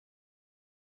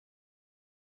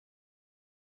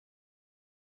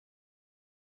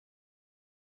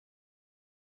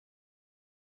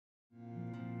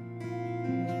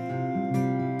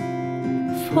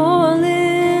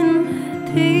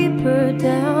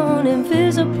down,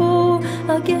 invisible.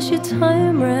 I guess your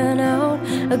time ran out.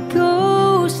 A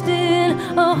ghost in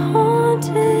a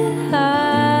haunted house.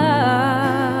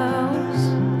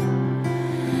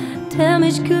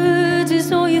 Damaged goods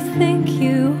is all you think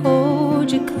you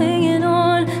hold. You're clinging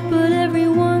on, but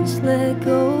everyone's let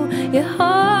go. You're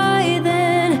high,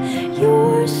 then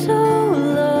you're so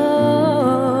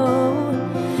low,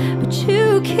 but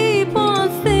you keep on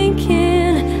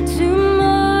thinking too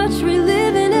much,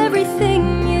 reliving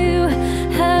everything you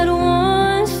had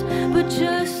once. But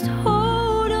just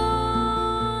hold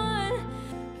on.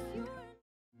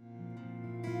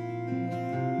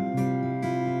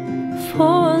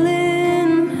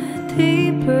 Falling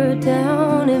deeper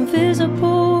down,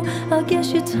 invisible. I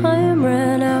guess your time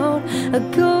ran out. A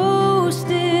ghost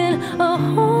in a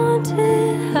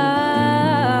haunted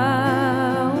house.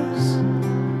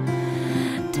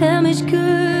 Damaged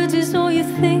goods is all you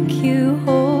think you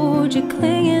hold. You're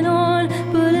clinging on,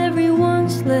 but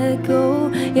everyone's let go.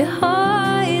 You're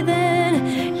high,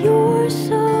 then you're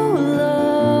so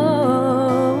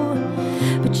low,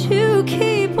 but you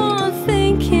keep on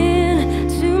thinking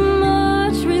too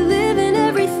much, reliving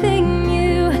everything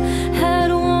you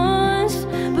had once.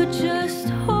 But just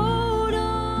hold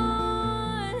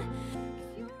on.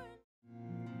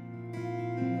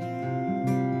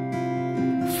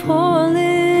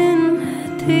 Falling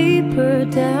deeper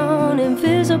down,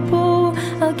 invisible.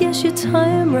 I guess your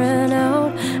time ran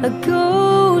out. A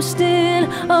ghost in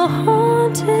a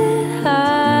haunted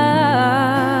house.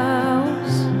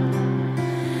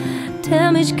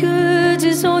 Damaged goods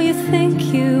is all you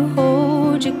think you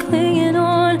hold. You're clinging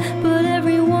on, but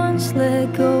everyone's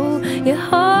let go. You're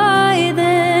high,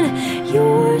 then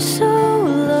you're so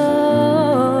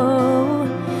low,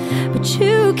 but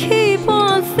you keep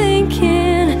on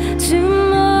thinking too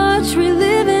much,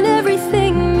 reliving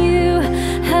everything you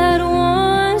had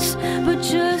once. But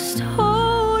just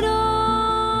hold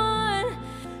on.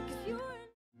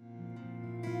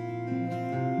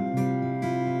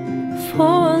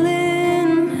 Falling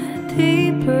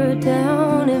deeper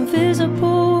down,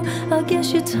 invisible. I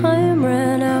guess your time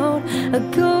ran out. A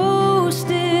ghost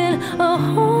in a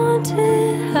hole.